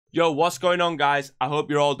Yo, what's going on, guys? I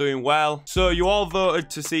hope you're all doing well. So you all voted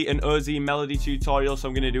to see an OZ melody tutorial, so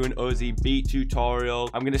I'm going to do an OZ beat tutorial.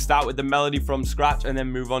 I'm going to start with the melody from scratch and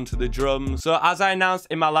then move on to the drums. So as I announced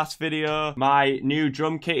in my last video, my new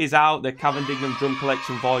drum kit is out, the Kavan Dignam Drum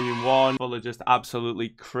Collection Volume 1, full of just absolutely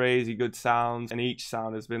crazy good sounds, and each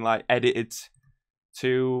sound has been like edited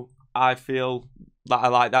to, I feel that I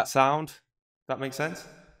like that sound. That makes sense?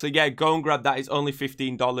 So yeah, go and grab that. It's only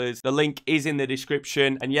 $15. The link is in the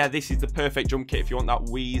description. And yeah, this is the perfect drum kit if you want that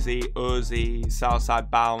wheezy, OZ, Southside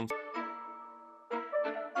bounce.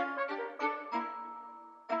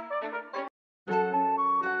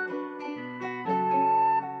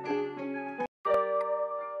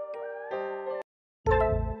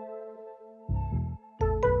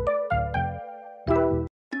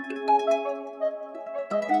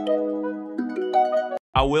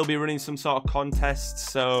 I will be running some sort of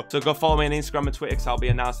contests, so go follow me on Instagram and Twitter because I'll be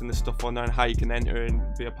announcing the stuff on there and how you can enter and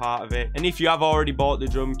be a part of it. And if you have already bought the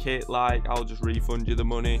drum kit, like, I'll just refund you the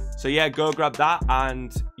money. So yeah, go grab that,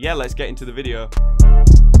 and yeah, let's get into the video.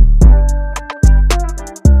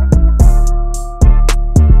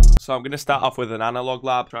 So I'm going to start off with an analog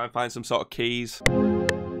lab, try and find some sort of keys.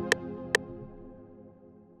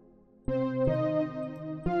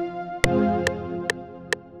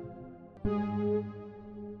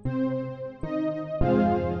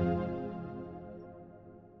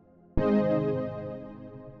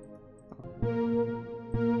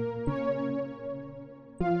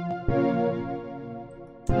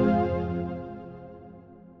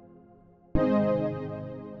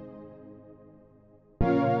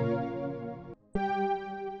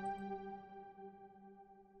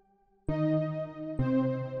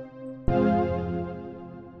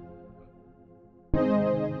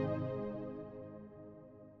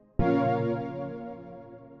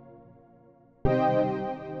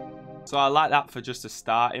 So I like that for just a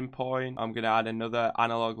starting point. I'm going to add another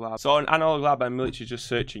analog lab. So on analog lab, I'm literally just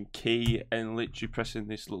searching key and literally pressing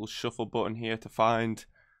this little shuffle button here to find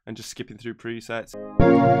and just skipping through presets.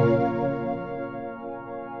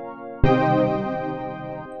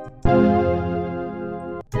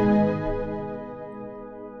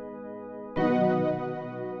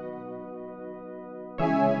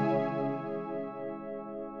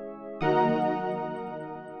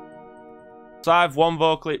 So I have one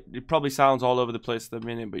vocal, it probably sounds all over the place at the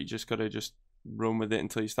minute, but you just gotta just run with it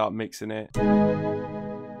until you start mixing it.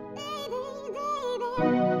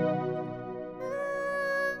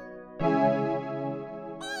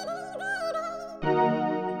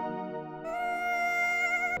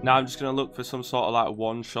 Now I'm just gonna look for some sort of like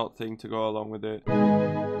one-shot thing to go along with it.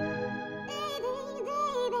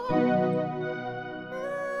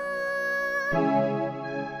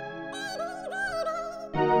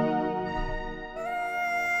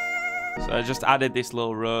 So I just added this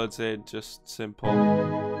little Rhodes in, just simple.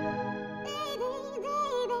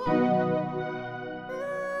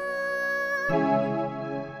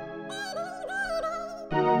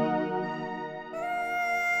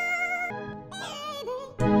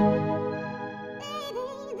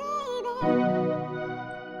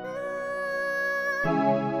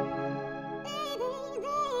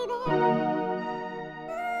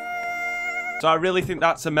 So I really think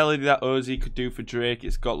that's a melody that OZ could do for Drake.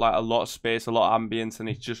 It's got like a lot of space, a lot of ambience, and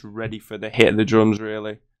it's just ready for the hit of the drums,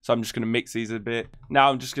 really. So I'm just going to mix these a bit.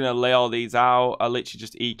 Now I'm just going to lay all these out. I literally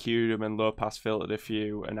just EQ'd them and low pass filtered a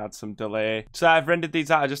few and add some delay. So I've rendered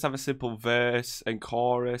these out. I just have a simple verse and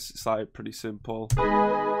chorus. It's like pretty simple.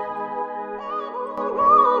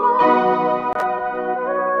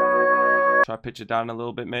 Try pitch it down a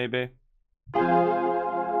little bit maybe.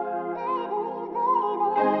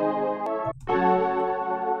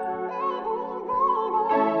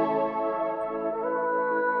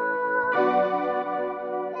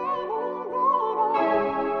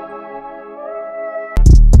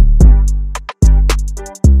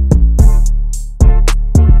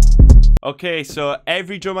 Okay, so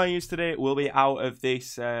every drum I use today will be out of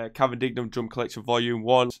this Kavan Dignam Drum Collection Volume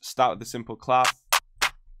 1. Start with a simple clap.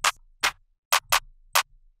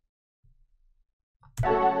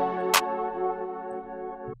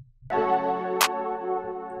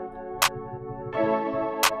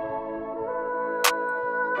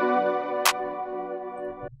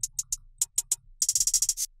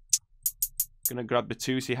 Gonna grab the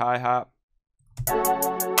 2C hi-hat.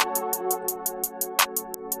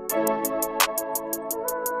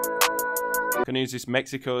 Gonna use this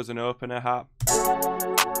Mexico as an opener hat.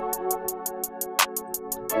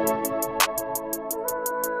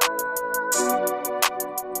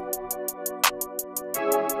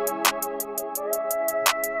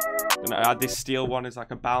 Gonna add this steel one as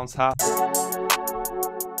like a bounce hat.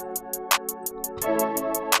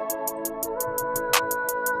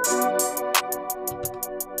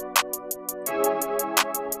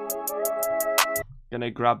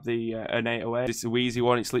 gonna grab the an 808. This is a Wheezy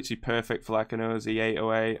one. It's literally perfect for like an OZ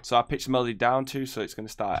 808. So I pitch the melody down to, so it's gonna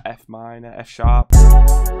start at F minor, F sharp.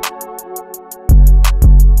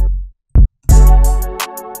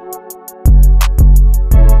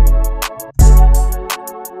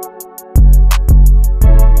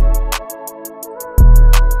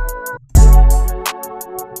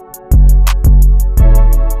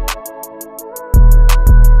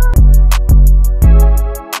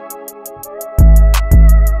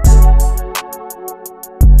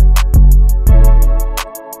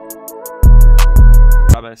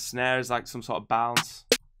 A snare is like some sort of bounce.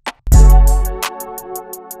 I'm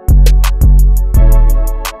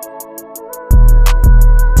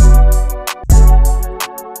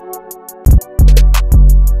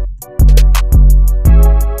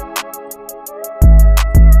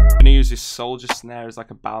gonna use this soldier snare as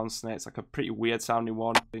like a bounce snare. It's like a pretty weird sounding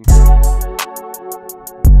one.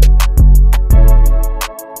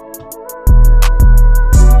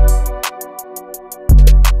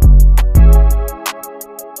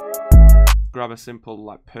 Grab a simple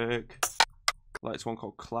like perk, like this one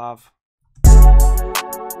called Clav.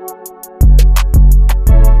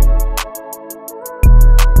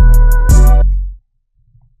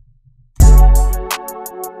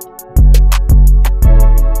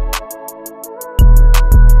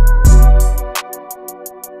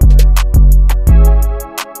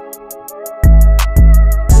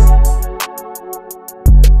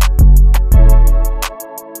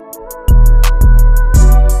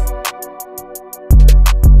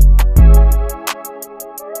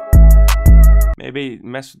 Maybe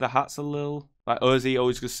mess with the hats a little. Like OZ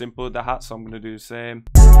always goes simple with the hats, so I'm gonna do the same.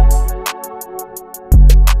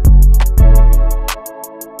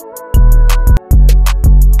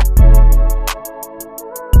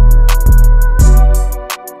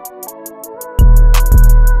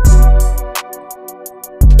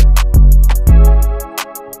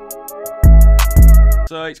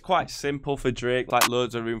 So it's quite simple for Drake, like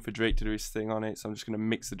loads of room for Drake to do his thing on it. So I'm just gonna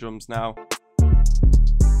mix the drums now.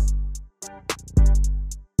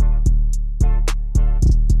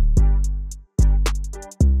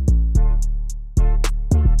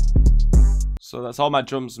 So that's all my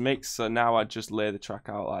drums mixed, so now I just lay the track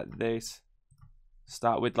out like this.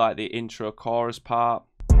 Start with like the intro chorus part.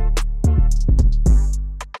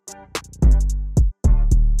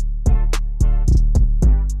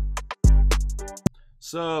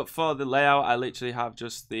 So for the layout, I literally have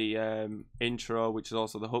just the intro, which is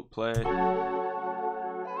also the hook play.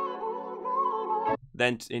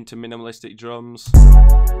 Then into minimalistic drums.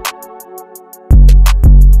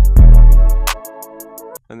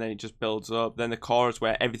 And then it just builds up. Then the chorus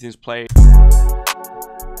where everything's played.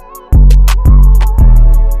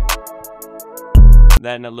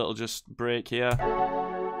 Then a little just break here.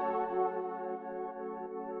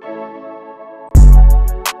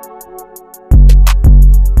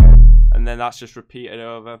 And then that's just repeated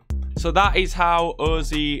over. So that is how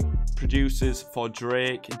OZ produces for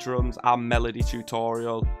Drake drums and melody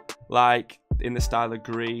tutorial. Like in the style of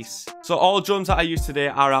Grease. So all drums that I use today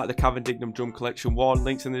are out of the Kavan Dignam drum collection 1,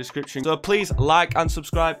 links in the description. So please like and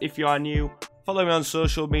subscribe if you are new. Follow me on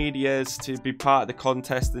social medias to be part of the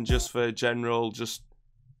contest and just for general, just,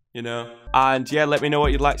 you know. And yeah, let me know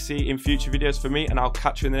what you'd like to see in future videos for me, and I'll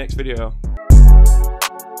catch you in the next video.